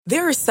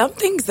There are some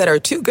things that are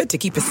too good to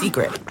keep a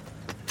secret.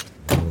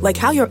 Like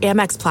how your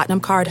Amex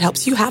Platinum card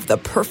helps you have the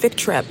perfect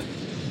trip.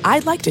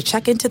 I'd like to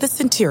check into the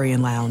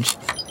Centurion Lounge.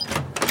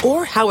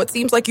 Or how it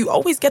seems like you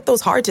always get those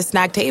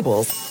hard-to-snag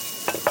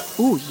tables.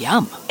 Ooh,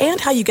 yum.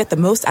 And how you get the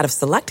most out of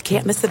select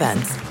can't-miss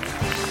events.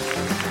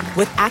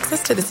 With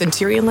access to the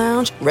Centurion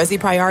Lounge, Resi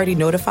Priority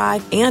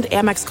Notified, and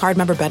Amex card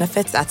member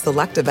benefits at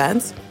select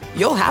events,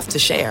 you'll have to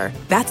share.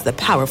 That's the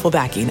powerful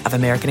backing of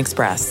American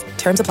Express.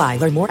 Terms apply.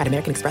 Learn more at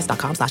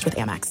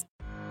americanexpress.com/withAmex.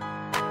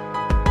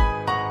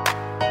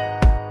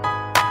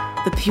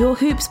 The Pure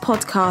Hoops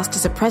podcast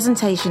is a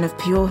presentation of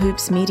Pure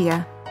Hoops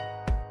Media.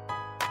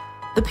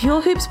 The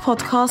Pure Hoops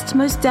podcast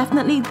most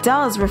definitely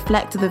does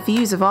reflect the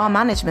views of our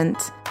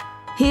management.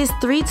 Here's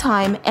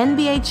three-time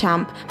NBA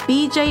champ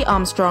BJ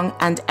Armstrong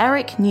and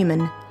Eric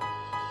Newman.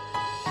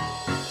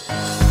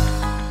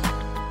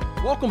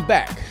 Welcome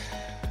back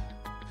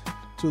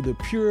to the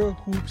Pure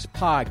Hoops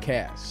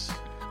podcast.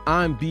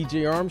 I'm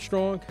BJ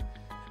Armstrong,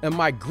 and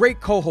my great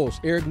co-host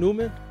Eric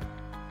Newman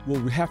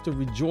will have to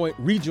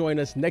rejoin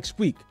us next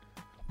week,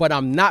 but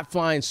I'm not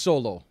flying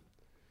solo.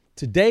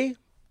 Today,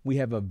 we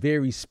have a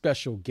very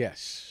special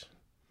guest.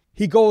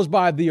 He goes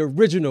by the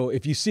original,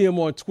 if you see him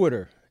on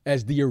Twitter,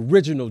 as the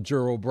original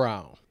Gerald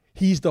Brown.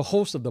 He's the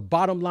host of the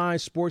Bottom Line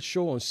Sports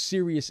Show on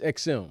Sirius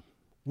XM.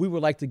 We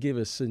would like to give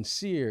a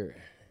sincere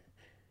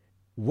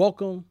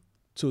welcome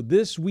to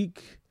this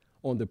week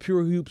on the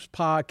Pure Hoops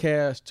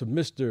podcast to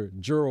Mr.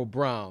 Gerald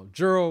Brown.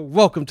 Gerald,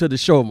 welcome to the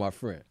show, my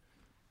friend.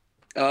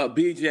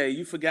 BJ,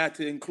 you forgot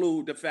to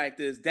include the fact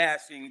that it's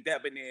dashing,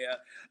 debonair,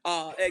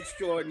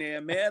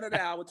 extraordinaire, man of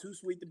the hour, too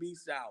sweet to be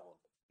sour.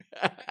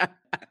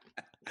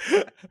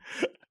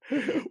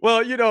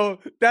 Well, you know,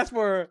 that's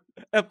for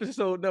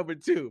episode number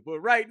 2. But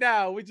right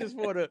now, we just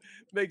want to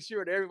make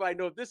sure that everybody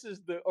knows this is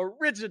the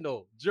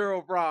original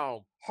Gerald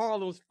Brown,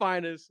 Harlem's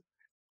finest,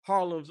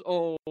 Harlem's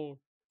own.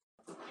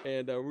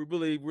 And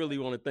we really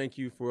want to thank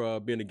you for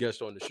being a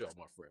guest on the show,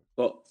 my friend.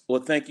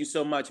 Well, thank you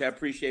so much. I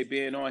appreciate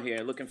being on here.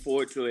 Looking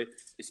forward to it,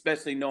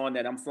 especially knowing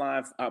that I'm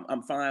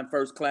flying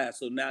first class.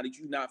 So now that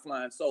you're not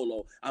flying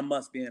solo, I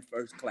must be in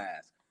first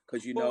class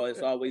because, you know,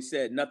 it's always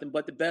said, nothing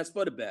but the best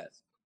for the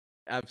best.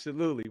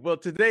 Absolutely. Well,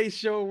 today's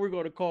show, we're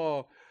going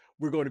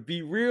to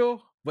be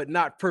real, but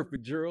not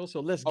perfect, Gerald.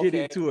 So let's get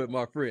into it,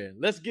 my friend.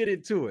 Let's get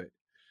into it.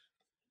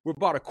 We're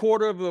about a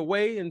quarter of the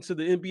way into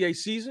the NBA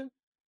season,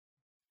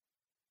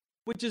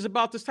 which is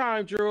about this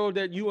time, Gerald,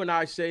 that you and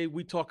I say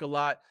we talk a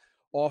lot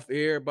off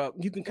air, but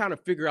you can kind of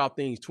figure out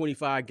things,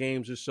 25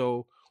 games or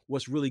so,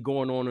 what's really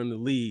going on in the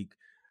league.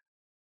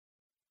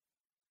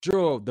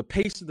 Gerald, the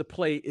pace of the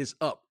play is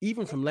up,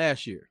 even from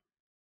last year,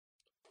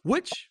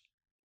 which,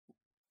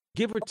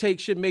 give or take,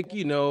 should make,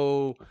 you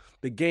know,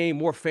 the game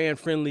more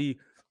fan-friendly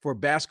for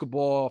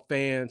basketball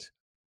fans.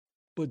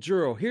 But,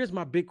 Gerald, here's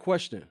my big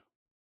question.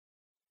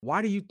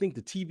 Why do you think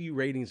the TV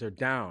ratings are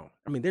down?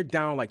 I mean, they're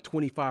down like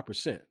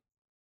 25%.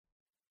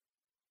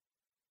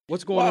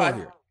 What's going on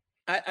here?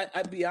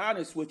 I'd be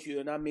honest with you,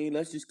 and I mean,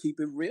 let's just keep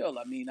it real.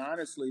 I mean,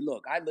 honestly,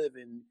 look, I live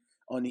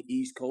on the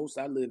East Coast.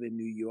 I live in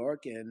New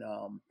York, and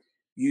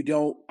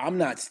I'm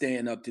not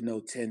staying up to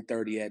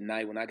 10:30 at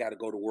night when I got to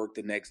go to work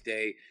the next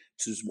day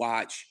to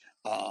watch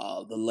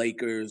the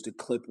Lakers, the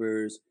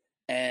Clippers.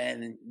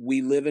 And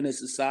we live in a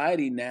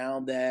society now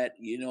that,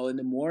 you know, in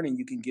the morning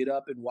you can get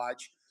up and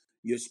watch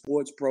your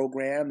sports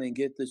program and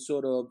get the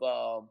sort of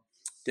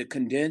the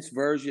condensed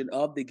version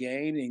of the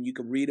game, and you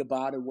can read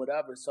about it,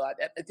 whatever. So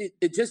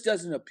it just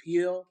doesn't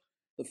appeal.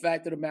 The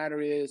fact of the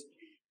matter is,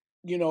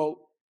 you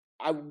know,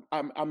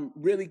 I'm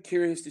really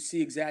curious to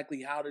see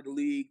exactly how the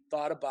league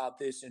thought about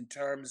this in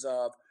terms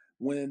of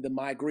when the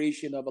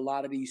migration of a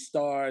lot of these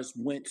stars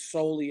went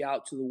solely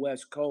out to the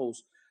West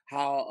Coast,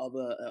 how of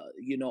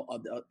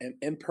an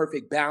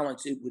imperfect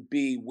balance it would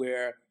be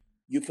where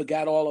you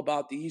forgot all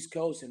about the East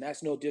Coast. And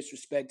that's no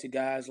disrespect to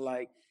guys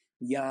like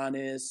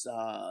Giannis,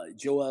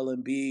 Joel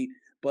Embiid,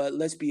 but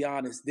let's be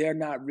honest, they're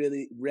not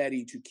really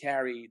ready to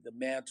carry the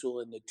mantle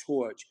and the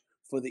torch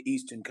for the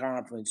Eastern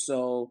Conference.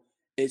 So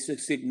it's a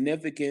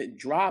significant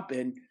drop,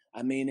 and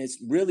I mean,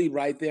 it's really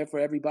right there for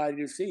everybody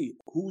to see.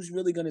 Who's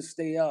really going to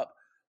stay up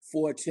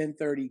for a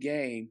 10:30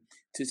 game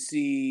to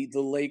see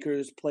the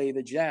Lakers play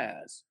the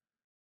Jazz?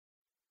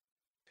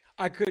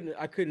 I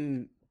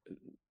couldn't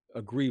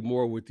agree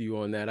more with you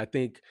on that. I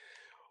think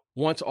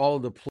once all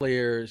of the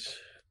players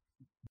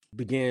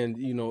began,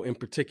 you know, in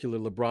particular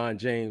LeBron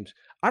James,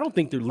 I don't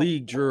think the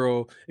league,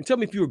 Gerald, and tell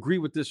me if you agree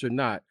with this or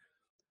not,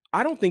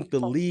 I don't think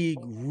the league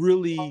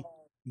really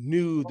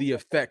knew the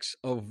effects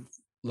of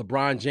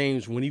LeBron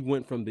James when he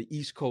went from the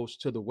East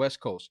Coast to the West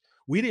Coast.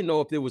 We didn't know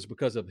if it was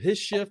because of his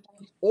shift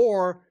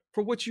or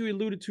for what you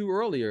alluded to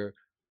earlier,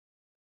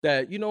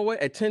 that, you know what,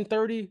 at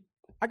 10:30,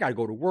 I got to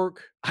go to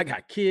work. I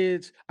got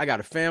kids. I got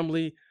a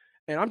family.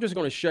 And I'm just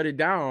going to shut it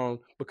down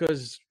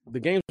because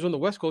the games on the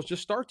West Coast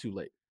just start too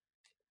late.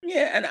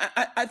 Yeah, and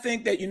I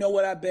think that, you know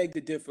what, I beg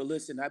to differ.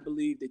 Listen, I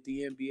believe that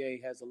the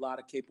NBA has a lot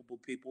of capable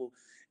people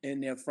in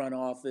their front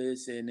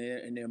office and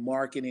in their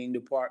marketing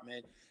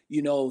department.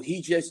 You know, he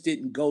just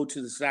didn't go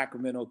to the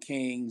Sacramento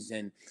Kings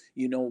and,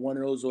 you know, one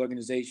of those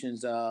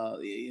organizations,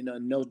 you know,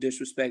 no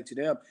disrespect to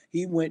them.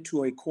 He went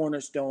to a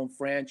cornerstone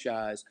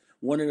franchise,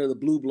 one of the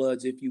blue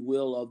bloods, if you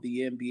will, of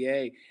the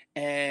NBA.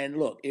 And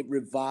look, it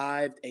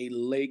revived a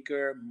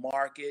Laker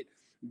market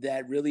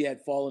that really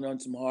had fallen on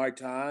some hard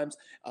times.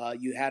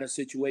 You had a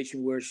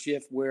situation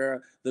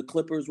where the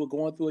Clippers were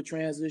going through a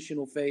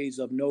transitional phase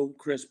of no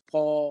Chris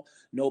Paul,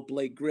 no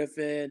Blake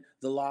Griffin.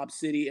 The Lob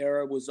City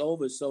era was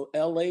over. So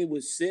LA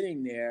was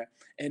sitting there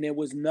and there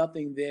was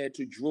nothing there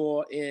to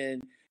draw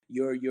in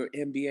your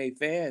NBA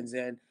fans.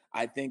 And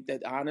I think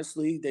that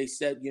honestly, they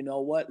said, you know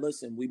what,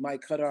 listen, we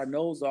might cut our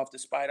nose off to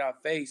spite our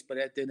face, but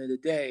at the end of the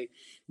day,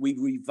 we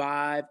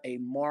revive a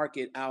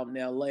market out in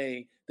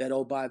LA that,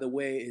 oh, by the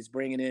way, is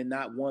bringing in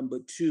not one,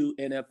 but two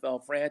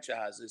NFL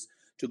franchises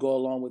to go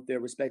along with their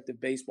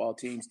respective baseball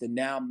teams to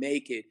now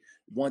make it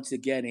once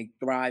again a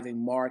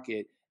thriving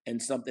market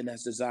and something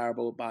that's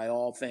desirable by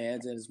all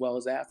fans and as well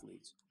as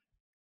athletes.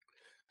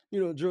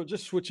 You know, Joe,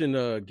 just switching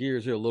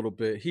gears here a little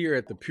bit. Here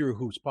at the Pure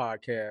Hoops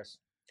podcast,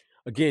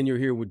 again, you're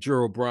here with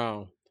Gerald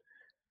Brown.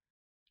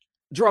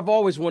 Drew, I've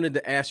always wanted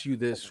to ask you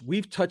this.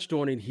 We've touched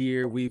on it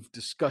here. We've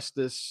discussed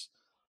this,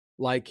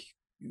 like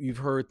you've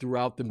heard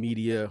throughout the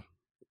media,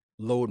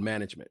 load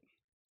management.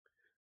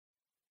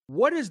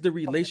 What is the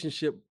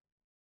relationship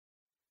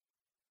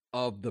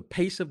of the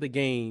pace of the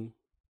game,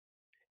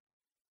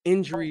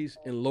 injuries,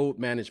 and load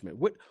management?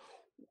 What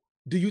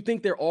do you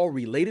think they're all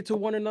related to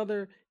one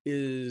another?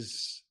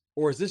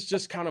 Or is this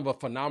just kind of a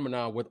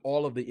phenomenon with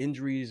all of the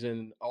injuries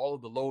and all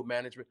of the load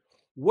management?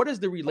 What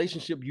is the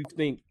relationship you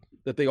think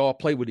that they all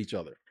play with each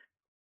other?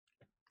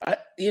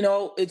 You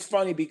know, it's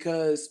funny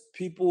because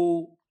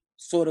people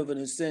sort of, in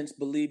a sense,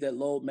 believe that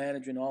load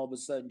management all of a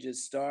sudden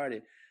just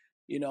started.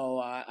 You know,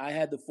 I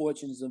had the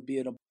fortunes of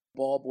being a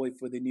ball boy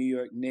for the New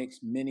York Knicks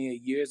many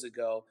years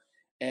ago,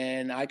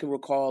 and I can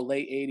recall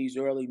late '80s,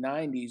 early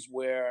 '90s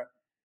where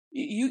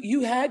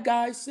you had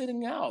guys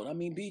sitting out. I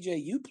mean,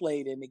 BJ, you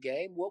played in the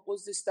game. What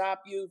was to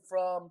stop you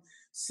from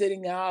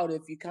sitting out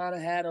if you kind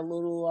of had a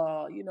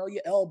little, you know,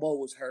 your elbow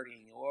was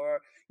hurting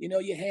or you know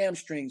your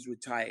hamstrings were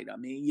tight? I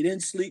mean, you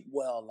didn't sleep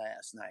well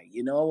last night.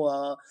 You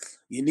know,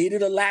 you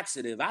needed a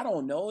laxative. I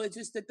don't know. It's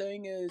just the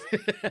thing is,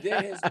 there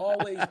has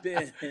always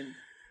been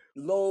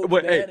load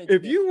But hey, if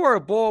management. you were a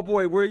ball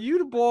boy, were you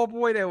the ball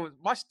boy that was?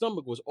 My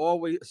stomach was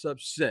always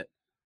upset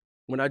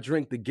when I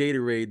drank the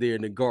Gatorade there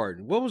in the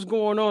garden. What was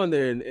going on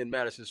there in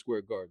Madison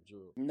Square Garden,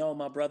 Drew? No,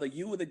 my brother,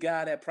 you were the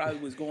guy that probably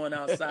was going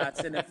outside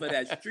sending for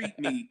that street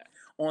meat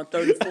on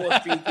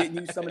 34th Street, getting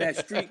you some of that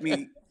street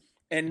meat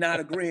and not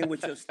agreeing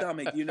with your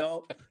stomach, you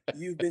know?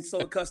 You've been so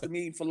accustomed to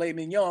eating filet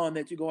mignon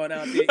that you're going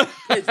out there eating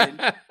pigeon.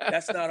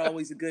 That's not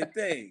always a good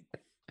thing.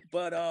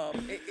 But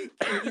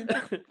you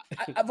know,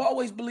 I've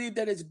always believed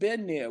that it's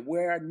been there,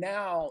 where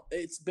now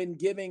it's been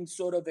giving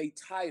sort of a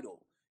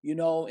title, you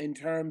know, in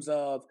terms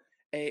of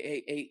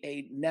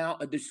a now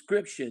a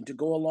description to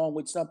go along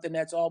with something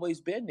that's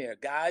always been there.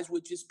 Guys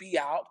would just be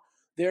out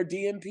their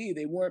DMP;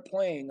 they weren't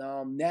playing.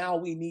 Now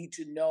we need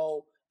to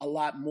know a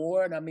lot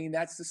more, and I mean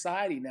that's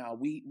society now.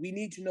 We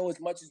need to know as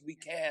much as we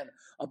can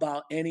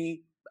about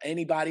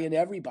anybody and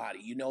everybody,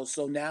 you know.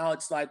 So now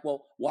it's like,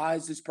 well, why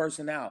is this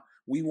person out?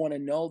 We want to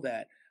know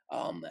that.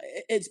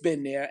 It's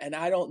been there, and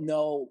I don't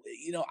know.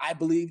 You know, I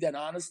believe that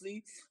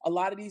honestly, a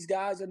lot of these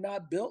guys are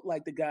not built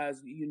like the guys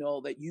you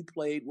know that you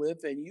played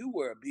with, and you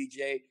were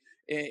BJ,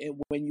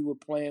 and when you were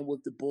playing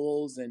with the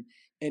Bulls, and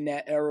in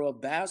that era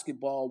of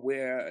basketball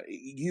where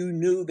you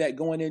knew that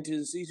going into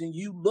the season,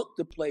 you looked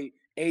to play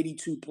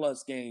 82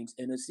 plus games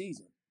in a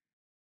season.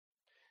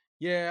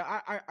 Yeah,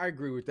 I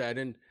agree with that.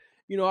 And,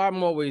 you know,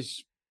 I'm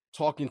always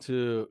talking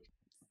to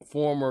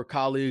former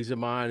colleagues of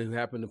mine who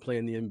happen to play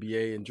in the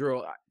NBA. And,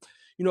 Drew,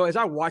 you know, as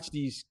I watch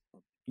these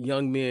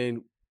young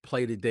men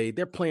play today,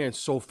 they're playing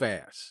so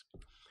fast.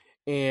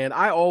 And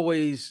I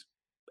always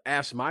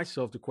ask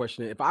myself the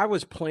question, if I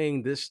was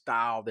playing this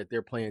style that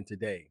they're playing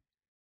today,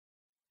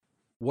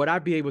 would I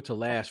be able to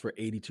last for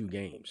 82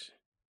 games?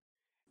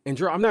 And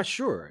Drew, I'm not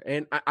sure.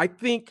 And I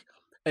think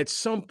at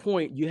some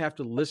point you have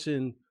to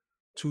listen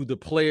to the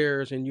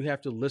players and you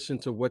have to listen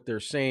to what they're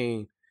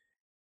saying.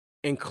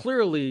 And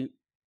clearly,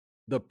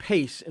 the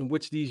pace in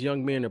which these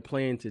young men are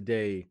playing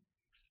today,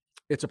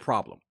 it's a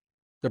problem.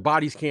 Their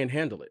bodies can't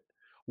handle it,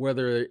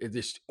 whether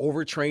it's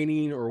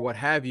overtraining or what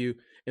have you.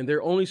 And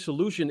their only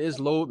solution is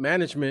load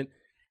management.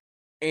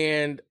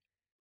 And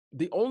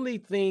the only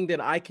thing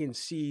that I can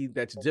see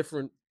that's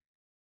different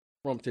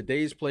from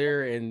today's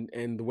player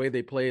and the way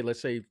they played,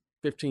 let's say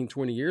 15,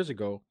 20 years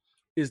ago,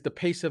 is the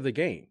pace of the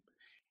game.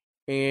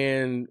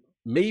 And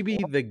maybe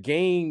the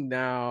game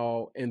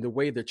now and the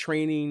way the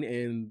training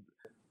and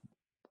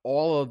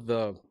all of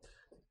the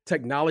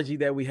technology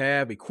that we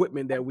have,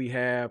 equipment that we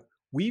have,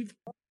 we've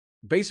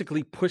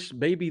basically pushed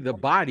maybe the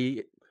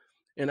body.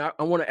 And I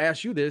want to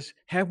ask you this,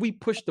 have we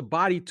pushed the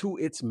body to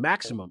its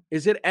maximum?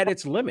 Is it at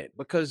its limit?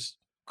 Because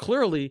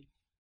clearly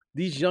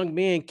these young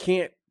men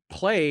can't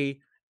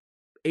play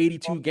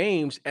 82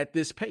 games at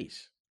this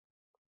pace.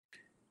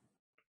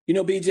 You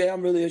know, BJ,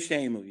 I'm really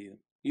ashamed of you.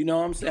 You know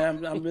what I'm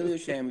saying? I'm really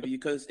ashamed of you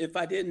because if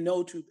I didn't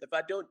know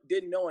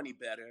any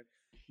better,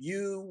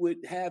 you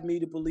would have me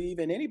to believe,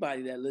 and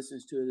anybody that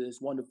listens to this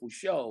wonderful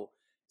show,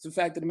 it's the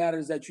fact of the matter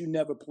is that you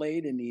never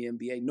played in the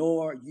NBA,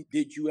 nor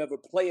did you ever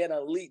play at an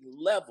elite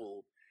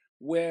level.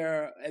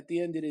 Where at the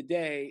end of the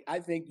day, I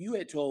think you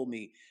had told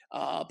me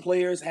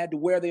players had to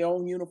wear their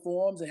own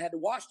uniforms and had to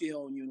wash their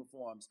own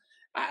uniforms.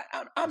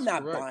 I'm That's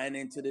not correct. buying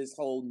into this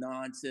whole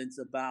nonsense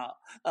about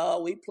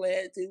we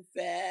playing too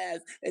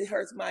fast. It's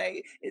hurting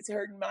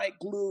my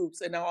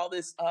glutes and all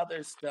this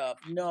other stuff.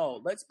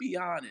 No, let's be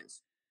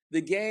honest.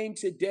 The game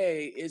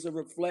today is a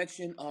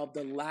reflection of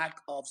the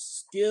lack of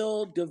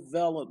skill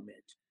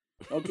development.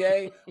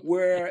 Okay,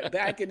 where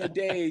back in the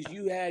days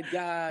you had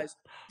guys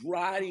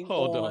riding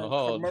Hold on, on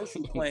hold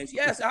commercial on. planes.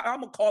 Yes, I'm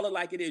gonna call it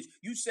like it is.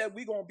 You said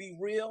we're gonna be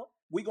real.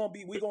 We're gonna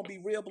be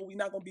real, but we're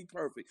not gonna be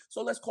perfect.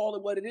 So let's call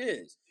it what it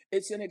is.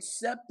 It's an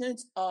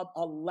acceptance of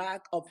a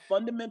lack of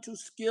fundamental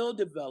skill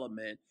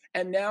development.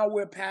 And now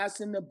we're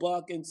passing the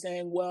buck and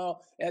saying,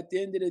 well, at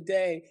the end of the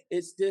day,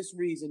 it's this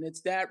reason, it's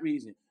that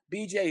reason.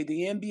 BJ,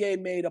 the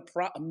NBA made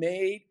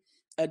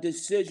a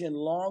decision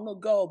long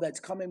ago that's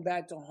coming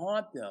back to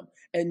haunt them.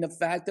 And the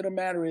fact of the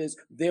matter is,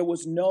 there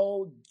was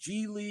no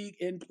G League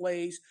in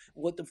place.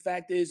 What the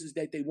fact is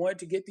that they wanted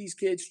to get these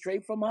kids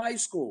straight from high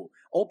school,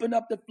 open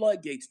up the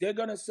floodgates. They're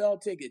going to sell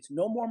tickets.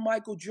 No more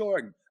Michael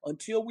Jordan.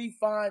 Until we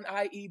find,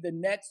 i.e., the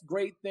next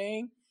great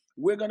thing,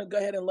 we're going to go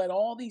ahead and let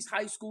all these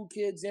high school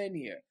kids in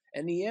here.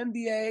 And the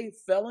NBA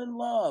fell in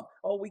love.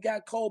 Oh, we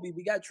got Kobe,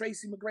 we got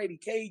Tracy McGrady,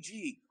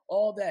 KG,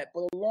 all that.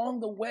 But along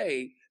the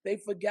way, they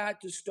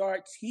forgot to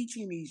start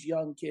teaching these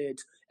young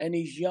kids and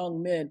these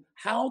young men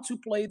how to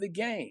play the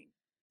game.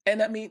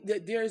 And I mean,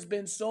 there's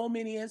been so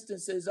many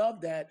instances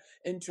of that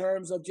in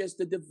terms of just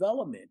the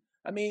development.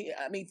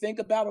 Think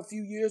about a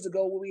few years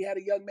ago when we had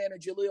a young man,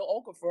 Jahlil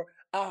Okafor,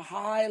 a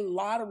high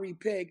lottery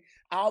pick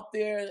out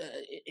there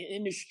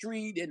in the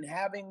street and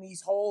having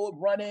these whole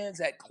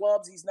run-ins at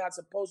clubs he's not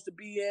supposed to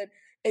be in.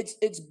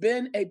 It's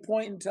been a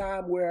point in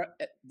time where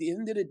at the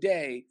end of the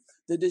day,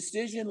 the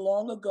decision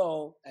long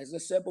ago, as I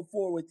said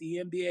before, with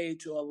the NBA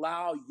to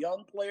allow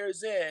young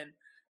players in,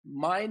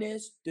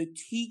 minus the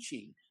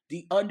teaching,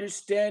 the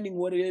understanding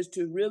what it is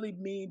to really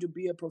mean to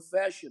be a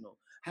professional,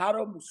 how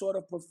to sort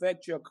of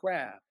perfect your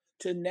craft.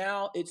 To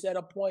now, it's at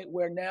a point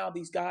where now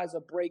these guys are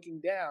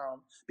breaking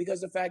down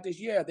because the fact is,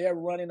 yeah, they're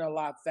running a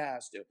lot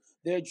faster.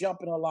 They're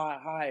jumping a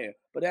lot higher.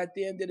 But at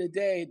the end of the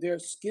day, their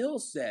skill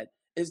set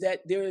is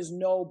that there is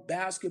no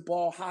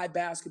high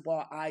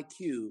basketball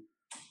IQ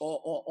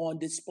on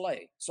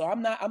display. So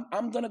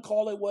I'm going to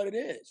call it what it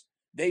is.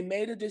 They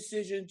made a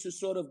decision to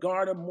sort of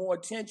garner more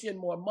attention,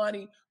 more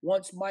money.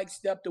 Once Mike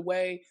stepped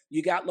away,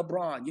 you got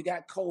LeBron, you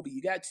got Kobe,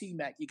 you got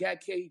T-Mac, you got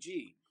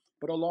KG.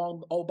 But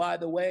by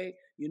the way,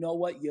 you know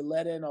what? You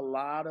let in a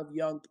lot of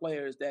young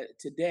players that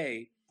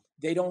today,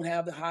 they don't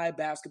have the high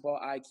basketball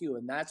IQ.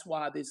 And that's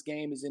why this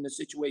game is in the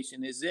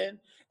situation it's in.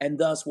 And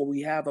thus,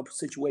 we have a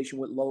situation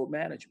with load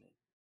management.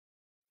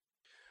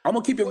 I'm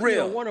going to keep it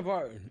real.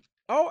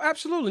 Oh,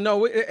 absolutely.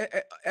 No,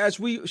 as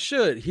we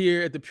should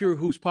here at the Pure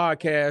Hoops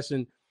podcast.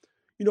 And,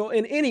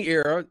 in any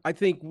era, I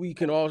think we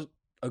can all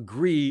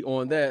agree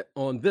on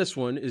this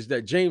one is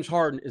that James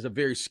Harden is a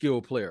very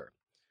skilled player.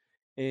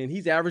 And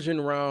he's averaging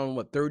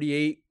around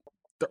 38,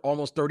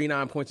 almost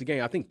 39 points a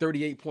game. I think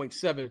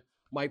 38.7.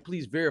 Mike,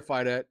 please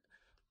verify that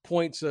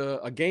points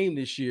a game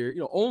this year.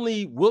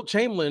 Only Wilt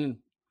Chamberlain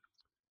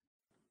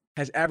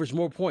has averaged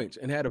more points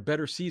and had a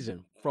better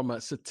season from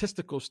a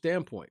statistical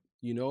standpoint.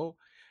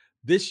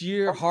 This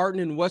year, Harden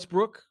and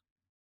Westbrook,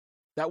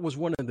 that was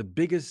one of the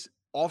biggest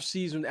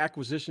offseason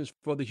acquisitions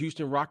for the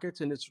Houston Rockets,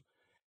 and it's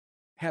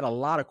had a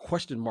lot of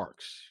question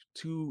marks.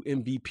 2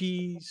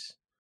 MVPs,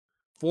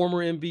 former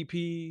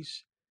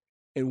MVPs,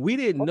 and we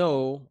didn't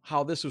know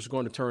how this was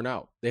going to turn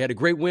out. They had a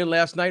great win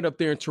last night up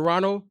there in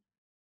Toronto.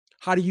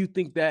 How do you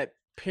think that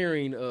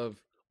pairing of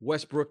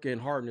Westbrook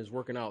and Harden is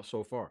working out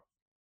so far?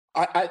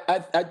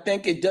 I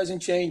think it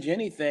doesn't change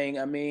anything.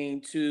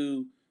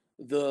 To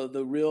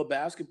the real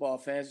basketball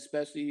fans,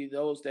 especially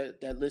those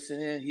that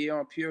listen in here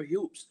on Pure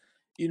Hoops.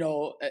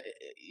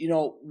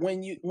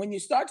 When you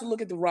start to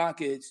look at the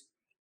Rockets,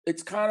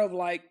 it's kind of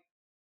like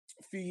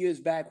a few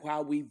years back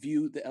how we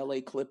viewed the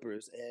LA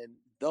Clippers and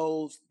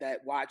those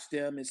that watch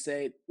them and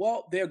say,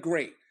 well, they're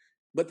great,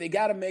 but they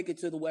got to make it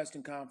to the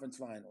Western Conference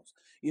Finals.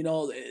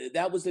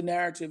 That was the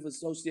narrative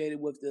associated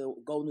with the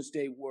Golden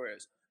State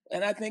Warriors.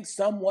 And I think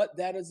somewhat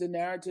that is the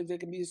narrative that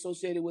can be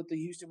associated with the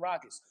Houston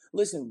Rockets.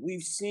 Listen,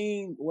 we've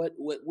seen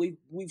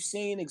we've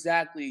seen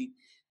exactly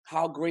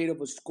how great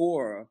of a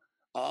scorer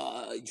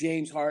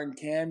James Harden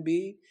can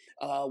be.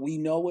 We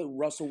know what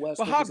Russell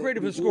Westbrook. But how great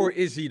of a scorer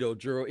is he, though,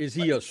 Gerald? Is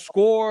he a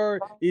scorer?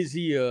 Is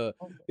he a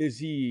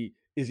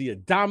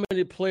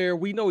dominant player?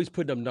 We know he's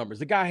putting up numbers.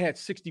 The guy had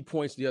 60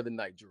 points the other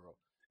night, Gerald,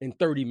 in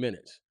 30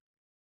 minutes.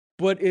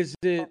 But is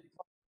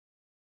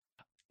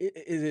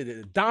Is it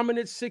a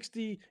dominant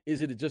 60?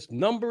 Is it just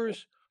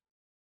numbers?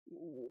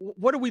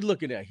 What are we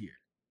looking at here?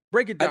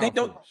 Break it I down think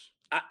for those, us.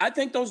 I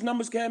think those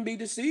numbers can be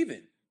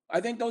deceiving. I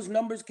think those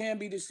numbers can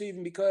be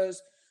deceiving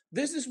because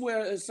this is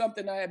where it's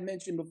something I had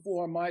mentioned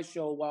before on my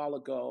show a while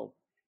ago.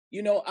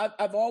 You know,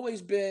 I've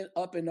always been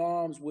up in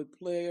arms with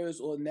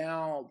players, or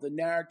now the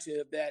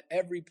narrative that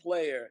every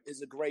player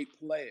is a great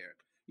player.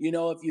 You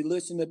know, if you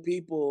listen to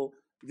people,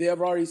 they've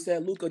already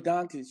said Luka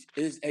Doncic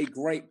is a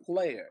great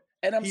player.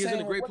 And I'm He isn't a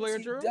saying, well, great what has player,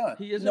 he Gerald. done?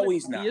 He isn't. No,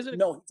 he's He not. isn't.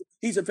 No,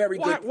 he's a very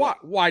Why? good player.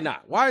 Why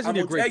not? Why isn't I'm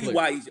he a gonna tell great you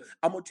player? why he's.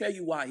 I'm gonna tell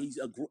you why he's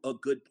a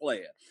good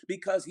player,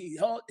 because he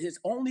has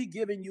only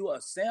given you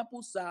a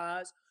sample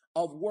size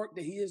of work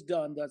that he has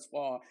done thus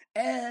far.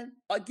 And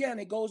again,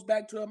 it goes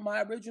back to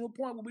my original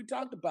point what we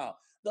talked about: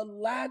 the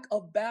lack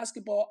of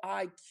basketball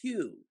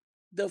IQ,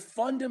 the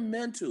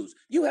fundamentals.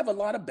 You have a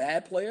lot of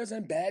bad players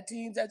and bad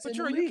teams that's But in the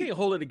Gerald, you league. can't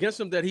hold it against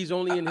him that he's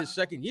only in his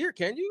second year,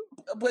 can you?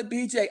 But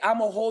BJ, I'm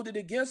gonna hold it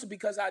against him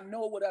because I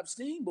know what I've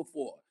seen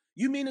before.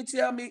 You mean to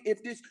tell me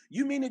if this?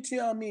 You mean to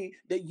tell me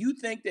that you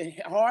think that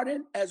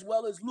Harden as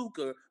well as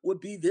Luka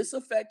would be this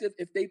effective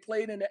if they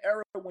played in the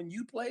era when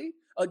you played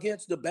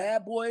against the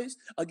bad boys,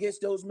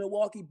 against those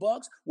Milwaukee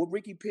Bucks with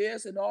Ricky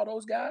Pierce and all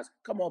those guys?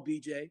 Come on,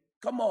 BJ.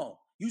 Come on.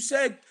 You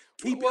said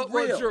keep it Well,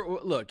 real.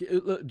 Gerald, look,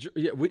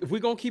 yeah, if we're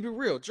gonna keep it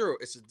real, Gerald,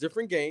 it's a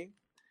different game.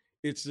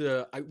 It's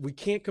we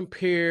can't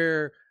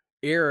compare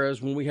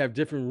eras when we have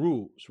different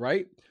rules,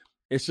 right?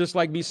 It's just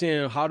like me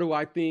saying, how do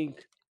I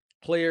think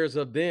players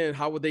of then,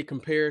 how would they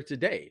compare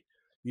today?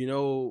 You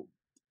know,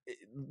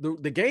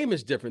 the game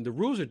is different, the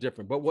rules are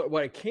different. But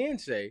what I can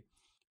say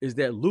is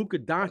that Luka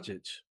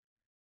Doncic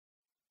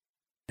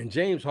and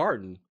James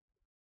Harden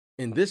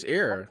in this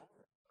era,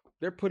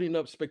 they're putting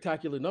up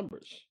spectacular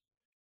numbers,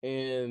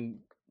 and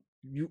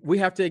we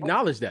have to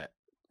acknowledge that.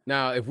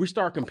 Now, if we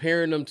start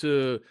comparing them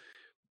to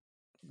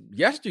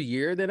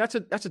yesteryear, then that's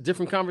a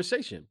different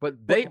conversation.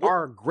 But they But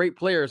are great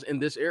players in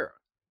this era.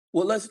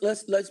 Well,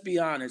 let's be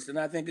honest, and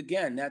I think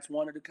again that's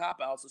one of the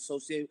cop outs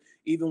associated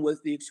even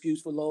with the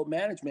excuse for load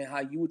management. How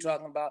you were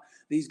talking about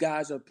these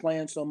guys are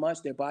playing so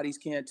much their bodies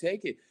can't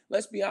take it.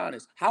 Let's be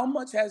honest. How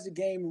much has the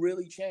game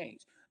really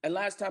changed? And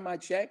last time I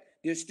checked,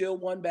 there's still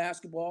one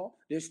basketball.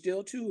 There's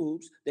still two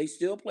hoops. They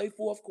still play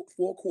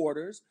four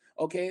quarters.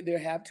 Okay, they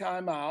have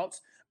timeouts.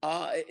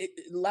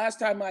 Last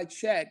time I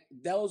checked,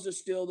 those are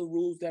still the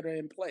rules that are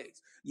in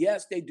place.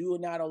 Yes, they do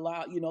not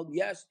allow,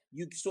 yes,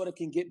 you sort of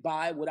can get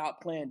by without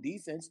playing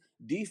defense.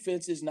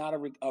 Defense is not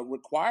a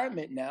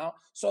requirement now.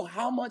 So,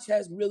 how much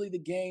has really the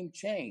game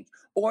changed?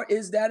 Or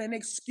is that an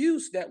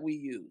excuse that we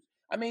use?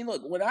 I mean,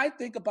 look, when I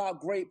think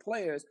about great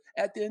players,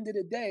 at the end of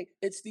the day,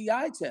 it's the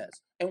eye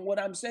test. And what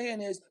I'm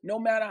saying is, no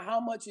matter how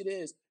much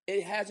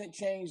it hasn't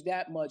changed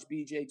that much,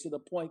 BJ, to the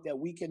point that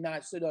we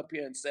cannot sit up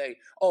here and say,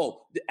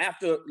 oh,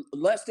 after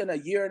less than a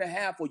year and a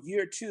half or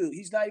year two,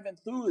 he's not even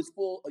through his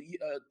full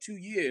 2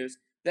 years,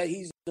 that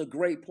he's a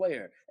great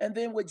player. And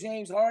then what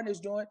James Harden is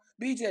doing,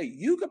 BJ,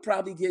 you could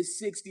probably get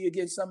 60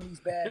 against some of these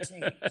bad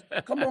teams.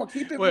 Come on,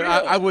 keep it Well, real.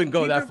 I wouldn't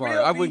go Keep that it far.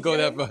 real, I wouldn't go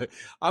that BJ. far.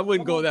 I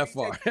wouldn't Come go on, that BJ,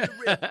 far. keep it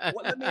real.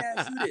 Well, let me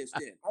ask you this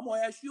then. I'm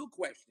going to ask you a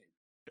question.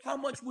 How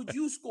much would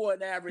you score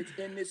an average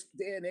in this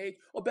day and age?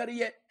 Or better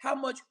yet, how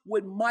much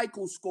would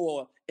Michael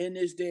score in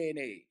this day and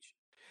age?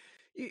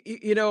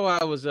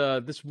 I was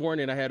this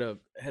morning. I had a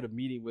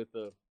meeting with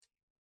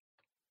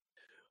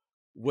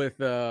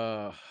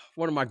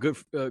one of my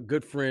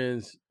good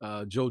friends,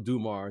 Joe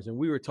Dumars, and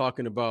we were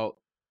talking about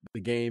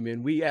the game,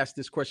 and we asked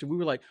this question. We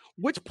were like,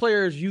 which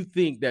players you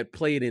think that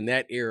played in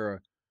that era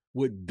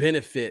would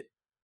benefit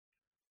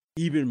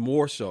even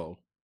more so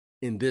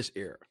in this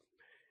era?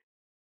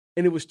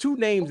 And it was two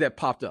names that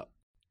popped up.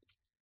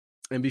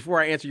 And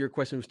before I answer your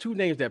question, it was two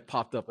names that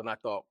popped up, and I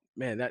thought,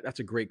 man, that's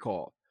a great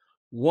call.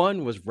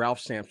 One was Ralph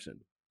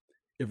Sampson.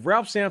 If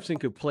Ralph Sampson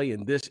could play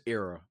in this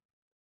era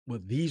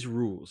with these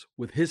rules,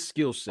 with his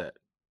skill set,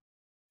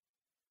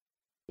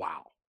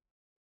 wow.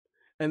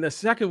 And the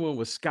second one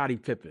was Scottie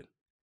Pippen.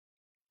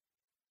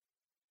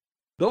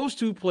 Those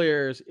two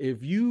players,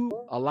 if you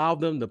allow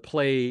them to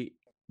play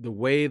the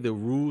way the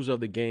rules of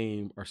the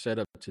game are set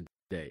up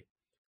today,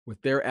 with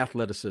their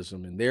athleticism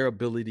and their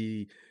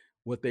ability,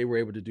 what they were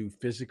able to do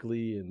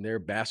physically and their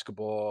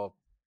basketball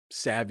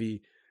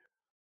savvy,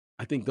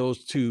 I think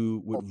those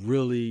two would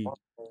really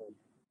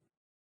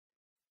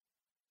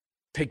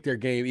take their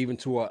game even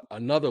to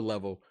another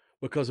level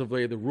because of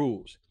the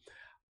rules.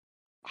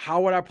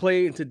 How would I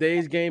play in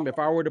today's game if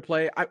I were to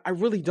play? I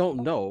really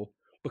don't know,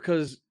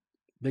 because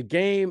the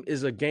game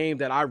is a game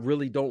that I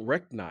really don't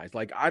recognize.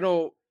 Like,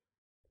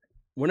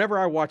 whenever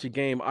I watch a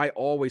game, I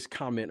always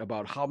comment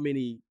about how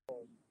many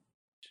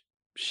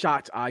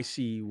shots I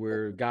see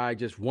where a guy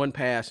just one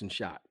pass and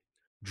shot,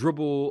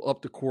 dribble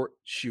up the court,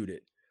 shoot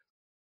it,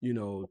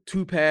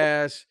 two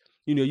pass.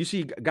 You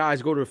see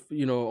guys go to,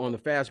 on the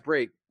fast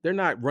break, they're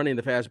not running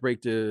the fast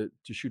break to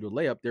shoot a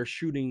layup.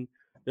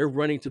 They're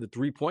running to the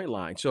 3-point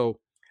line. So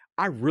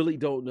I really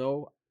don't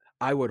know.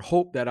 I would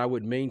hope that I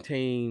would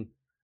maintain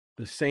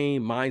the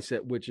same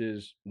mindset, which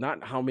is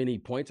not how many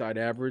points I'd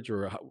average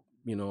or,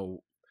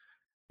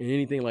 and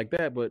anything like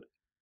that, but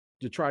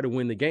to try to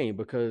win the game,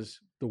 because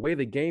the way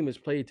the game is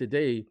played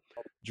today,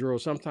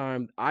 Gerald,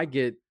 sometimes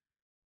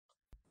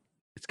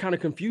it's kind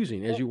of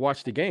confusing as you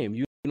watch the game.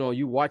 You know,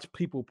 you watch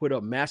people put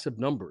up massive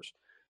numbers.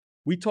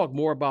 We talk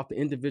more about the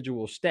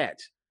individual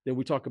stats than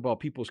we talk about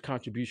people's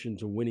contribution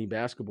to winning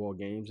basketball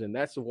games. And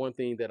that's the one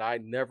thing that I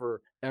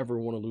never, ever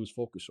want to lose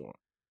focus on.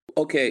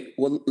 Okay,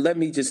 well, let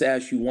me just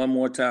ask you one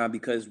more time,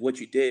 because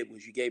what you did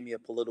was you gave me a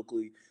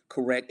politically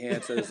correct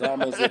answer. It's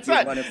almost like you're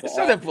running for It's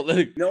not that office.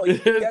 political. No,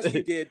 yes,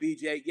 you did,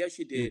 BJ. Yes,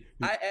 you did.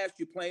 I asked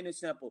you plain and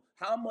simple,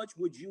 how much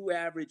would you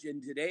average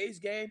in today's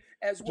game,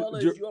 as well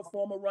as your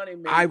former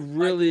running mate,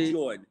 Michael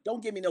Jordan?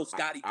 Don't give me no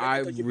Scottie Pippen,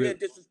 because you're being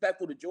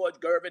disrespectful to George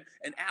Gervin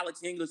and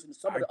Alex English and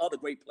some of the other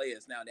great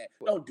players now.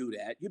 Don't do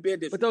that. You're being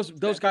disrespectful.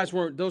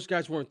 But those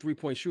guys weren't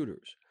 3-point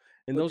shooters,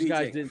 and those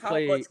guys didn't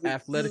play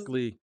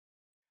athletically.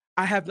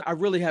 I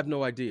really have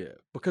no idea,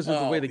 because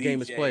of the way the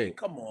game is played.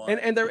 Come on.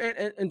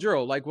 And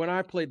Gerald, like when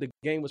I played, the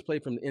game was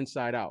played from the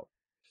inside out.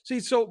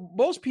 See, so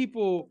most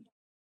people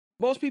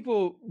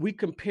we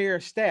compare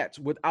stats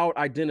without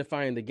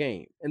identifying the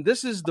game. And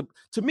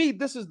to me,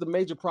 this is the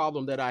major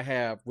problem that I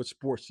have with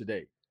sports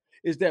today,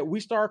 is that we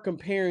start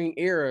comparing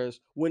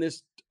eras when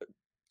it's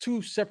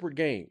two separate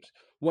games.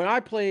 When I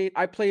played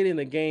in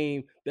a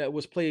game that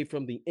was played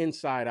from the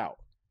inside out.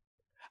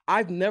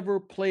 I've never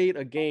played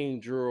a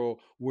game, Gerald,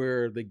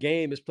 where the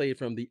game is played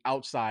from the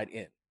outside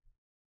in.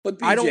 But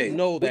BJ, I don't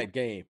know that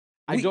game.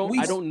 I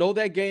don't know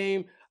that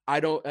game.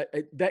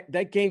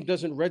 That game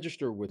doesn't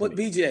register with me. But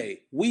BJ,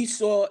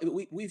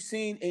 we've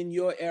seen in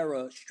your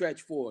era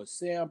stretch fours,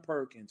 Sam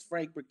Perkins,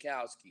 Frank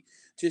Bukowski,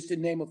 just to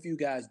name a few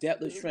guys,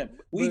 Detlef Schrempf.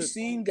 We've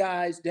seen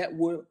guys that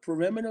were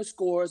perimeter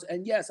scorers,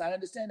 and yes, I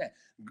understand that.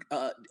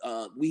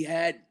 We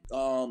had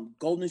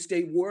Golden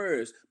State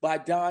Warriors by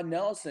Don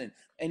Nelson,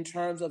 in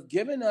terms of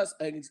giving us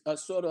a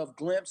sort of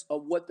glimpse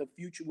of what the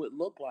future would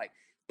look like.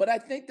 But I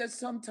think that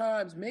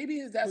sometimes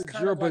maybe that's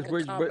kind of like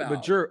a cop-out.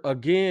 But Gerald,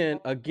 again,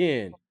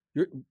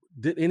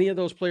 did any of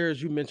those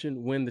players you mentioned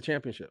win the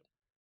championship?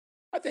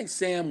 I think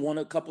Sam won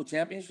a couple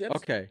championships.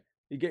 Okay,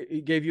 he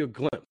gave you a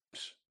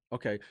glimpse.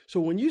 Okay,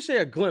 so when you say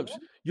a glimpse,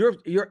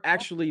 you're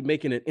actually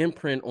making an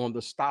imprint on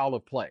the style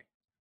of play.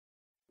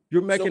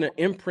 You're making an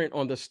imprint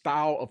on the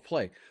style of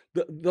play.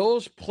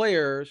 Those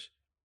players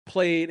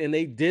played and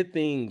they did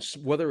things,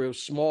 whether it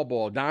was small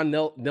ball. Don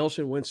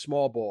Nelson went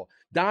small ball.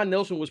 Don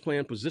Nelson was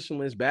playing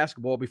positionless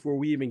basketball before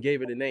we even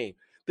gave it a name.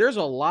 There's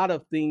a lot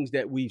of things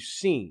that we've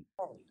seen.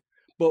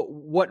 But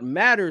what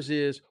matters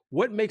is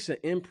what makes an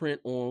imprint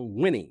on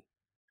winning.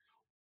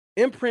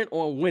 Imprint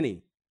on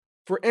winning.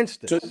 For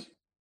instance,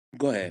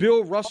 go ahead.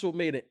 Bill Russell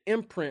made an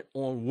imprint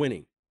on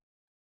winning.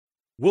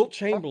 Wilt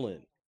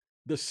Chamberlain,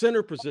 the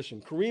center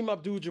position, Kareem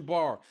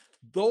Abdul-Jabbar,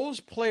 those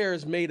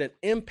players made an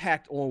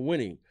impact on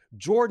winning.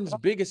 Jordan's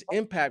biggest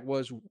impact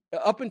was,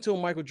 up until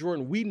Michael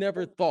Jordan, we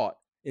never thought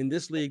in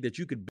this league that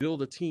you could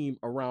build a team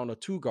around a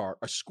two-guard,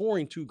 a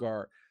scoring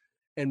two-guard,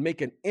 and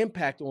make an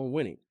impact on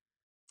winning.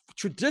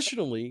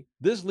 Traditionally,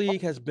 this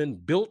league has been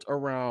built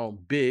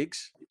around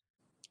bigs,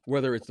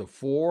 whether it's a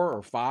 4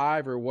 or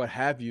 5 or what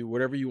have you,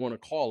 whatever you want to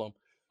call them,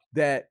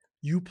 that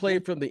you play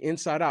from the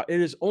inside out.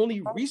 It is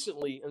only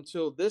recently,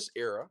 until this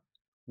era,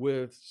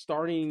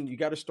 you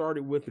got to start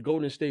it with the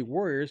Golden State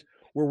Warriors,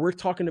 where we're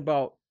talking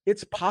about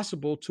it's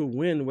possible to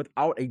win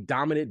without a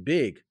dominant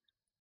big.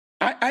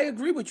 I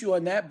agree with you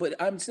on that, but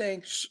I'm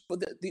saying, but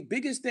the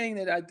biggest thing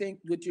that I think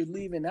that you're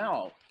leaving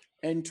out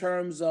in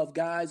terms of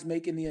guys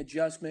making the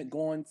adjustment,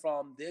 going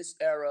from this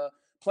era,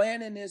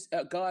 playing in this,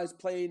 guys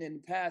playing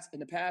in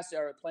the past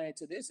era, playing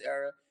to this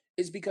era,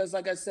 is because,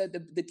 like I said,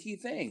 the key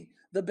thing,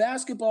 the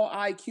basketball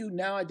IQ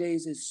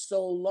nowadays is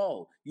so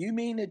low. You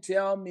mean to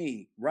tell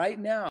me right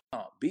now,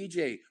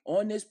 BJ,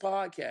 on this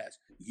podcast,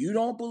 you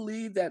don't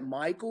believe that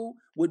Michael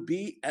would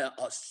be a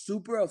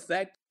super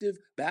effective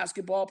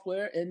basketball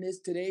player in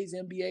today's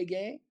NBA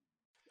game?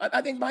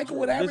 I think Michael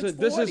would average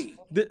 40.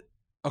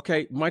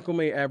 Okay, Michael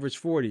may average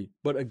 40,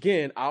 but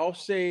again, I'll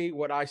say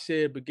what I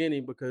said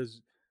beginning,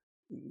 because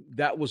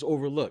that was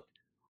overlooked.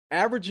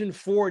 Averaging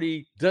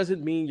 40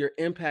 doesn't mean your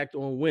impact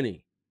on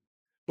winning,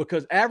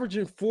 because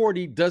averaging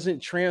 40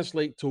 doesn't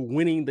translate to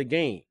winning the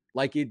game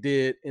like it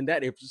did in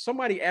that. If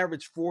somebody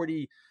averaged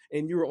 40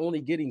 and you're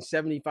only getting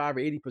 75 or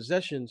 80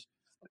 possessions,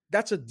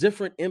 that's a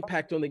different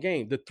impact on the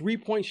game. The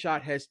 3-point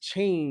shot has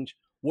changed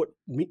what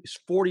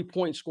 40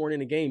 points scored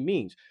in a game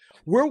means.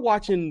 We're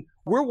watching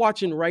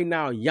right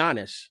now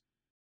Giannis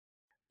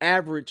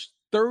average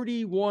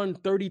 31,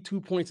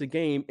 32 points a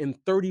game in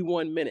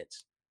 31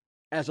 minutes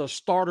as a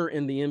starter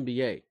in the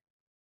NBA.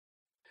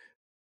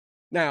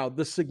 Now,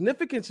 the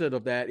significance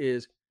of that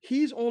is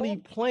he's only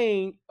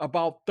playing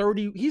about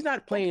 30. He's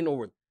not playing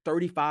over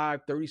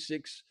 35,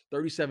 36,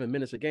 37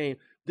 minutes a game.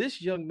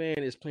 This young man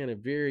is playing a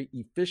very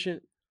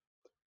efficient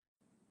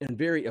and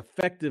very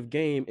effective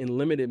game in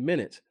limited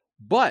minutes.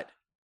 But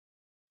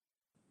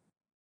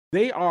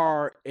they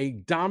are a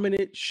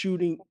dominant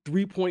shooting,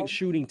 3-point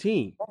shooting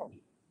team,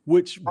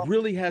 which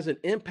really has an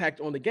impact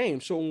on the game.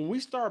 So when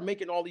we start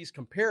making all these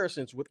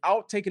comparisons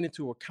without taking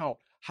into account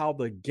how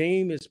the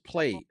game is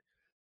played,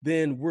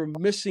 then we're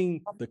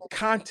missing the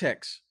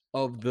context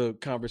of the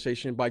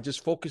conversation by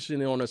just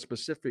focusing on a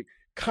specific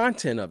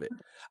content of it.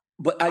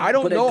 I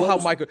don't know how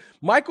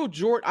Michael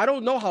Jordan, I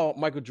don't know how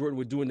Michael Jordan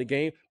would do in the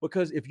game,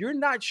 because if you're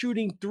not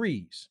shooting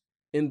threes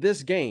in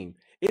this game,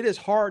 it is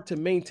hard to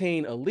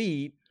maintain a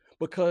lead,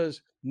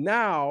 because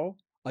now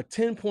a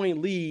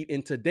 10-point lead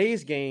in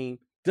today's game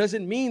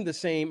doesn't mean the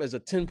same as a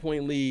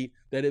 10-point lead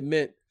that it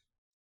meant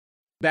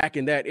back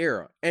in that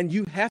era. And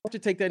you have to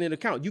take that into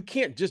account. You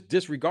can't just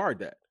disregard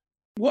that.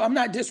 Well, I'm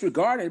not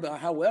disregarding, but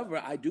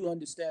however, I do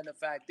understand the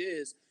fact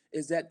is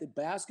that the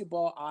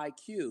basketball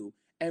IQ,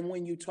 and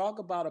when you talk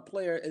about a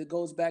player, it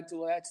goes back to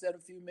what I said a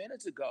few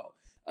minutes ago.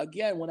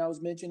 Again, when I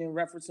was mentioning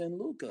referencing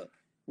Luka,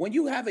 when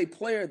you have a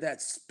player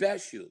that's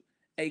special,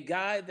 a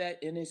guy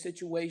that in a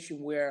situation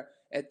where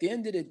at the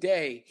end of the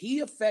day, he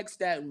affects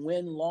that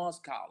win-loss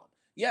column.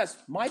 Yes,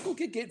 Michael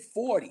could get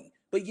 40,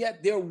 but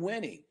yet they're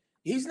winning.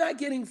 He's not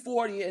getting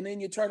 40, and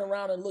then you turn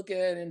around and look at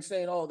it and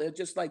say, oh, they're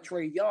just like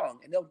Trae Young,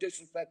 and no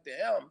disrespect to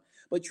him.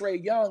 But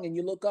Trae Young, and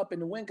you look up in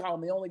the win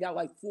column, they only got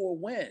like 4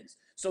 wins.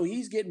 So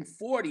he's getting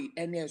 40,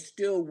 and they're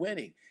still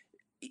winning.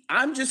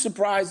 I'm just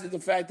surprised at the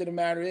fact of the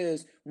matter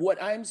is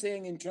what I'm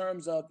saying in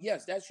terms of,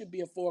 yes, that should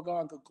be a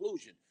foregone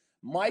conclusion.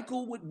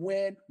 Michael would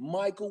win.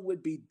 Michael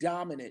would be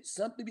dominant,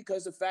 simply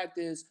because the fact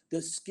is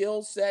the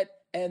skill set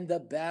and the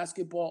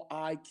basketball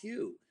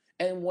IQ.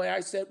 And what I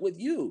said with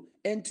you,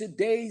 in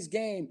today's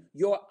game,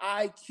 your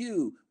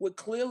IQ would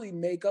clearly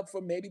make up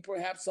for maybe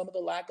perhaps some of the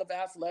lack of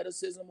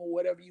athleticism or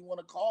whatever you want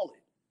to call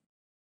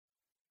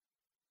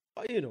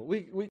it. You know,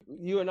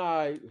 you and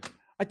I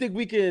think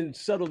we can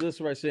settle this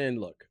by saying,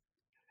 look,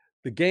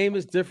 the game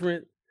is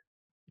different.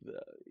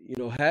 You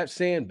know,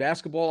 saying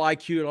basketball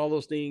IQ and all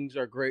those things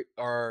are great,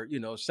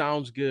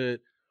 sounds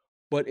good.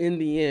 But in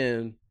the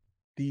end,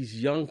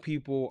 these young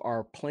people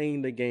are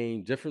playing the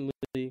game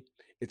differently.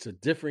 It's a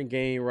different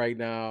game right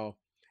now.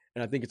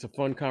 And I think it's a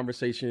fun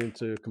conversation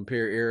to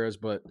compare eras,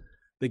 but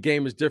the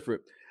game is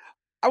different.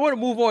 I want to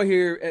move on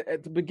here.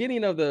 At the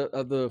beginning of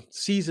the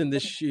season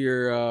this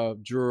year,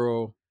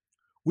 Gerald,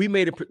 we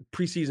made a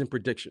preseason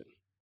prediction.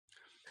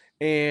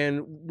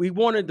 And we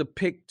wanted to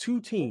pick 2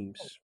 teams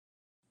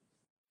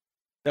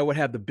that would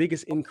have the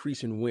biggest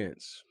increase in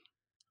wins.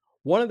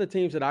 One of the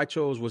teams that I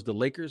chose was the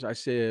Lakers. I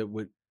said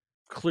would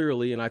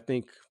clearly, and I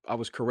think I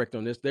was correct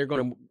on this, they're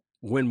going to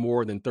win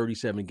more than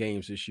 37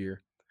 games this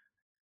year.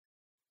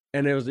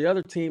 And there was the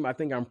other team I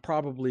think I'm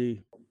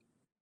probably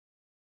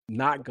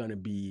not going to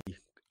be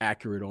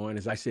accurate on,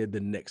 as I said, the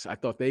Knicks. I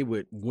thought they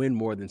would win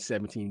more than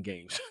 17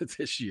 games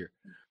this year.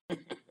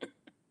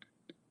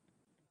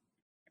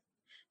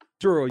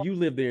 Gerald, you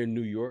live there in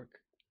New York.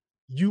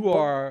 You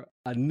are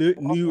a New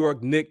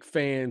York Knicks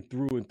fan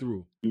through and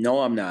through.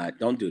 No, I'm not.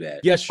 Don't do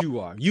that. Yes, you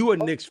are. You a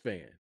Knicks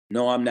fan.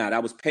 No, I'm not. I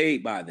was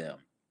paid by them.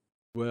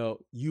 Well,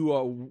 you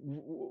are,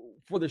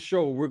 for the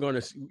show,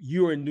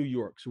 you're in New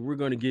York, so we're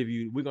going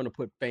to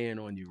put fan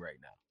on you right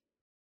now.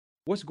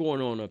 What's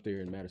going on up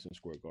there in Madison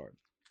Square Garden?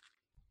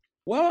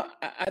 Well,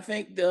 I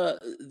think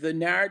the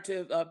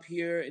narrative up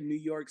here in New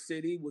York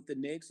City with the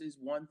Knicks is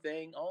one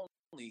thing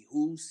only: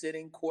 who's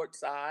sitting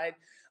courtside.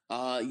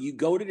 You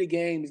go to the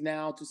games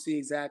now to see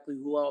exactly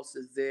who else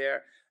is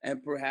there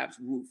and perhaps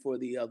root for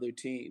the other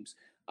teams.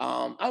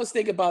 I was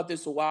thinking about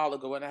this a while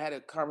ago, and I had a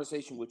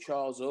conversation with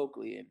Charles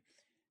Oakley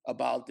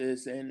about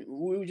this, and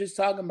we were just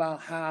talking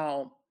about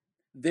how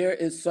there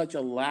is such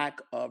a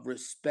lack of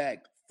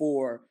respect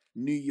for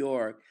New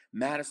York,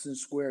 Madison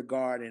Square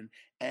Garden,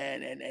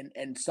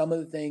 and some of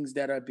the things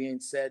that are being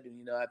said.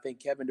 You know, I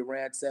think Kevin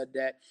Durant said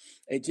that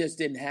it just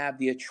didn't have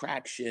the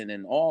attraction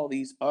and all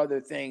these other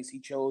things. He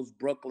chose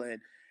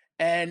Brooklyn.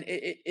 And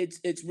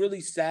it's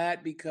really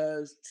sad,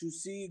 because to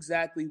see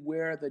exactly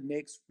where the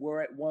Knicks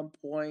were at one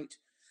point,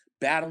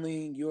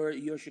 battling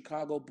your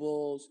Chicago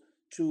Bulls,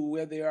 to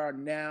where they are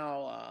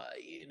now,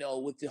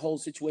 with the whole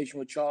situation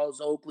with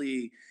Charles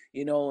Oakley,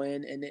 and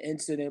the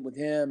incident with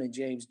him and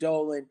James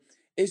Dolan,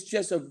 it's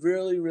just a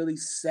really, really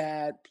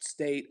sad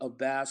state of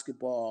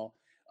basketball,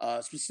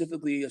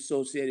 specifically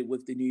associated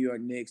with the New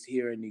York Knicks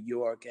here in New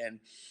York. And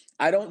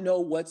I don't know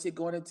what's it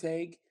going to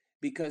take,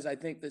 because I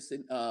think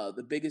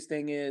the biggest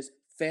thing is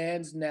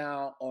fans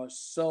now are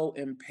so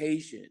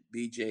impatient,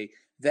 BJ,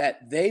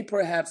 that they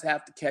perhaps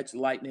have to catch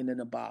lightning in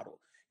a bottle.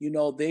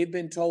 They've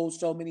been told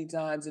so many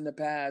times in the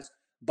past,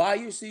 buy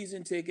your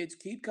season tickets,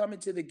 keep coming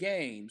to the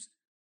games.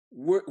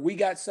 We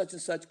got such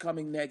and such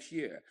coming next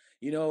year.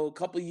 A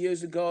couple of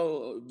years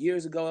ago,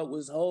 it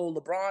was,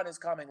 LeBron is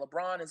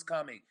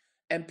coming.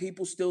 And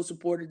people still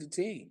supported the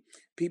team.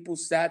 People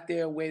sat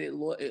there and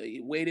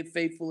waited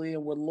faithfully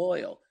and were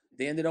loyal.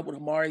 They ended up with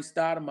Amari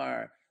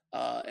Stoudemire,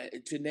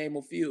 to name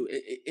a few.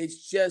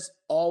 It's just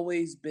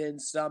always been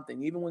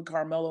something. Even when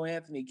Carmelo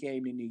Anthony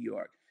came to New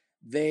York,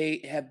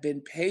 they have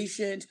been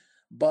patient,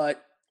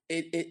 but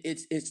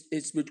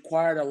it's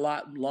required a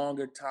lot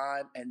longer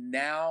time. And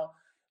now,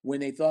 when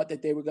they thought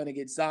that they were going to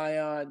get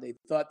Zion, they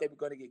thought they were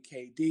going to get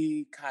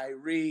KD,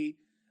 Kyrie,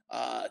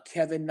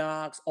 Kevin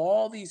Knox,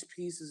 all these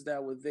pieces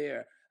that were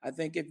there, I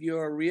think if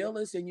you're a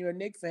realist and you're a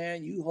Knicks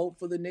fan, you hope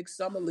for the Knicks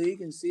Summer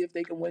League and see if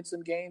they can win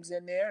some games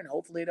in there, and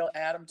hopefully they'll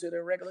add them to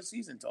their regular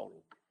season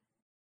total.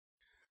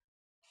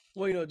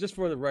 Well, just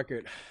for the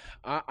record,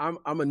 I'm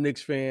a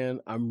Knicks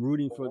fan. I'm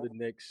rooting for the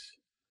Knicks.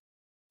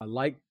 I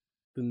like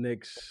the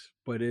Knicks,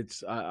 but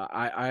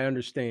I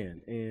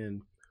understand.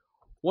 And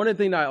one of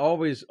the things I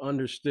always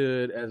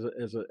understood as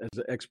an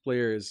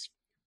ex-player is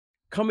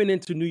coming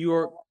into New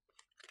York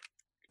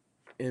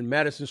and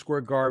Madison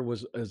Square Garden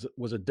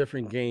was a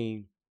different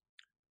game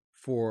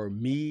for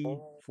me,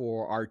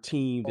 for our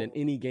team, than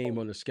any game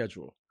on the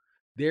schedule.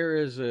 There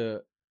is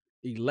a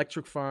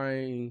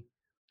electrifying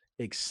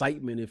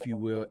excitement, if you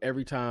will,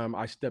 every time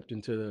I stepped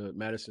into the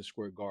Madison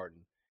Square Garden.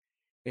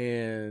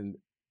 And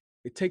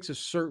it takes a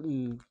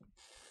certain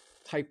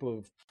type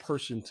of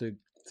person to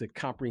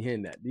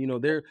comprehend that.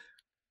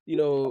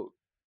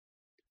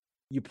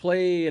 You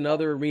play in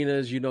other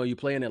arenas, you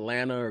play in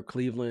Atlanta or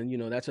Cleveland,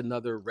 that's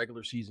another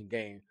regular season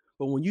game.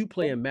 But when you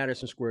play in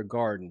Madison Square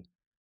Garden,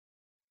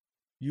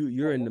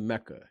 you're in the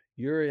Mecca.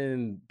 You're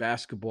in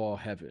basketball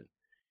heaven.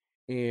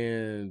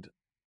 And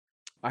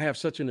I have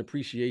such an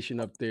appreciation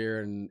up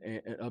there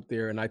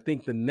and I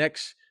think the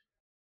next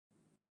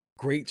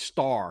great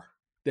star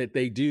that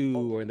they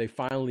do or they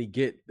finally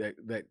get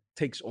that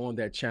takes on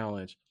that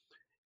challenge,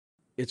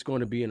 it's going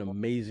to be an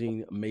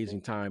amazing,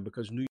 amazing time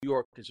because New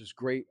York is just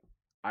great.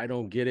 I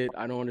don't get it.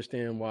 I don't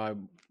understand why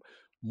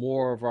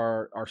more of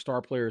our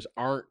star players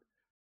aren't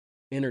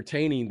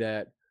entertaining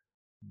that.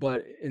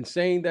 But in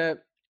saying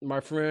that, my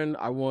friend,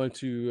 I want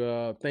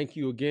to thank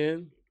you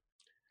again.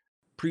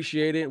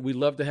 Appreciate it. We'd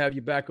love to have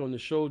you back on the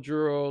show,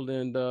 Gerald.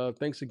 And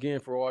thanks again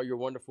for all your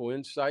wonderful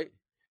insight.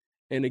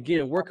 And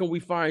again, where can we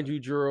find you,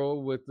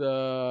 Gerald, with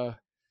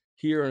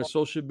here on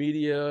social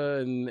media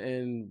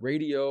and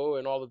radio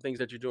and all the things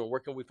that you're doing? Where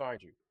can we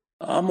find you?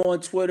 I'm on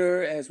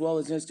Twitter as well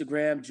as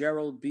Instagram,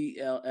 Gerald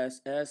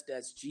BLSS.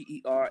 That's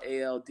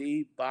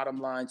GERALD,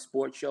 Bottom Line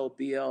Sports Show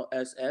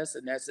BLSS.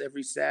 And that's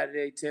every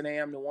Saturday, 10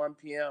 a.m. to 1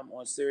 p.m.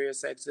 on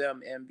Sirius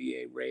XM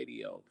NBA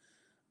Radio.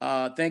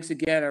 Thanks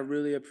again. I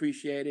really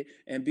appreciate it.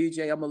 And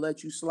BJ, I'm going to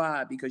let you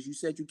slide because you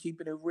said you're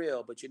keeping it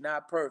real, but you're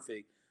not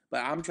perfect.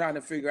 But I'm trying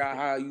to figure out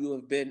how you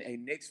have been a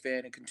Knicks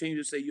fan and continue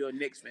to say you're a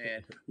Knicks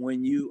fan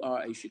when you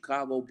are a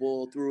Chicago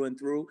Bull through and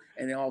through,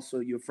 and also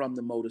you're from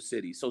the Motor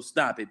City. So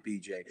stop it,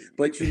 BJ.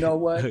 But you know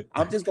what?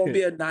 I'm just going to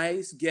be a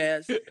nice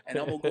guest, and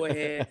I'm going to go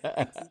ahead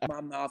and keep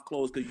my mouth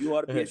closed because you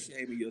ought to be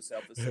ashamed of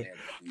yourself for saying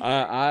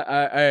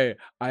that.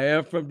 I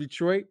am from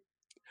Detroit.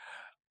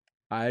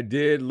 I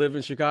did live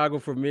in Chicago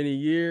for many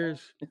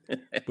years,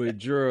 but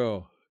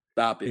Gerald,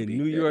 stop it, in BJ.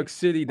 New York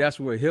City,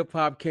 that's where hip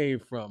hop came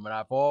from. And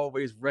I've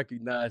always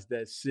recognized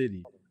that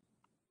city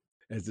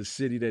as the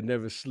city that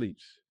never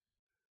sleeps.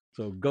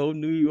 So go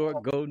New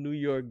York, go New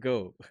York,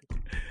 go.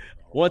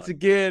 Once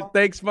again,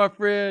 thanks, my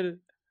friend.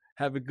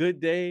 Have a good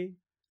day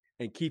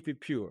and keep it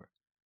pure.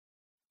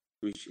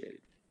 Appreciate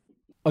it.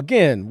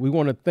 Again, we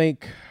want to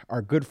thank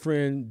our good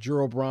friend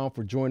Gerald Brown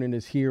for joining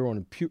us here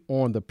on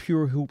the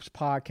Pure Hoops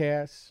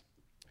podcast.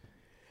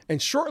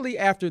 And shortly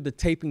after the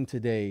taping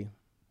today,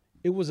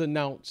 it was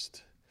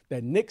announced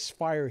that Knicks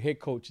fired head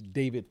coach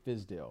David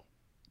Fizdale.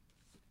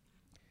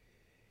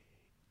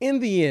 In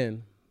the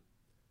end,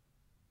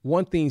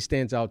 one thing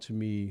stands out to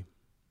me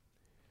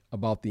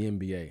about the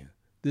NBA.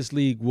 This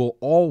league will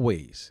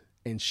always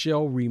and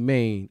shall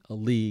remain a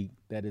league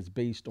that is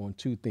based on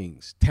two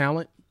things: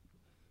 talent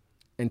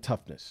and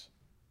toughness.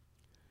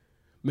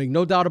 Make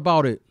no doubt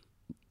about it,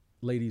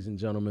 ladies and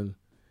gentlemen,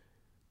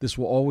 this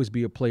will always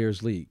be a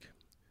players' league.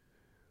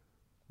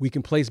 We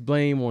can place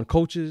blame on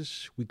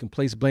coaches. We can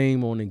place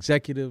blame on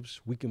executives.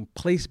 We can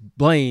place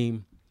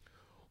blame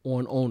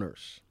on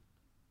owners.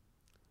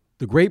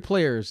 The great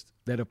players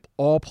that have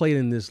all played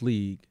in this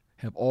league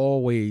have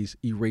always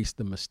erased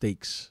the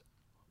mistakes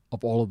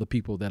of all of the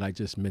people that I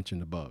just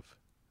mentioned above.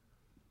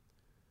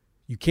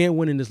 You can't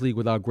win in this league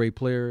without great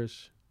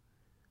players.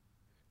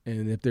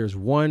 And if there's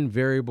one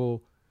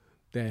variable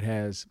that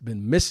has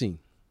been missing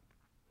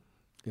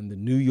in the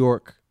New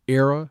York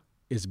era,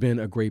 it's been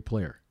a great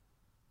player.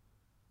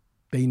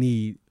 They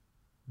need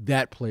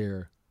that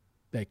player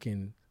that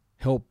can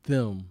help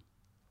them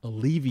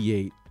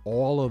alleviate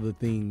all of the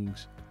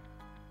things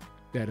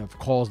that have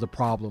caused the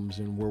problems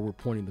and where we're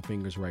pointing the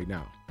fingers right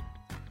now.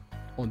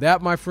 On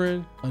that, my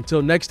friend,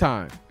 until next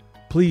time,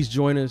 please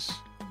join us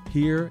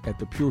here at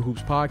the Pure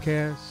Hoops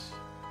Podcast.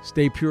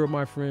 Stay pure,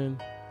 my friend,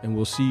 and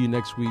we'll see you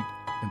next week.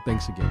 And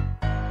thanks again.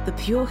 The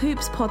Pure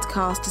Hoops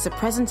Podcast is a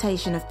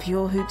presentation of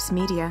Pure Hoops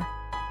Media.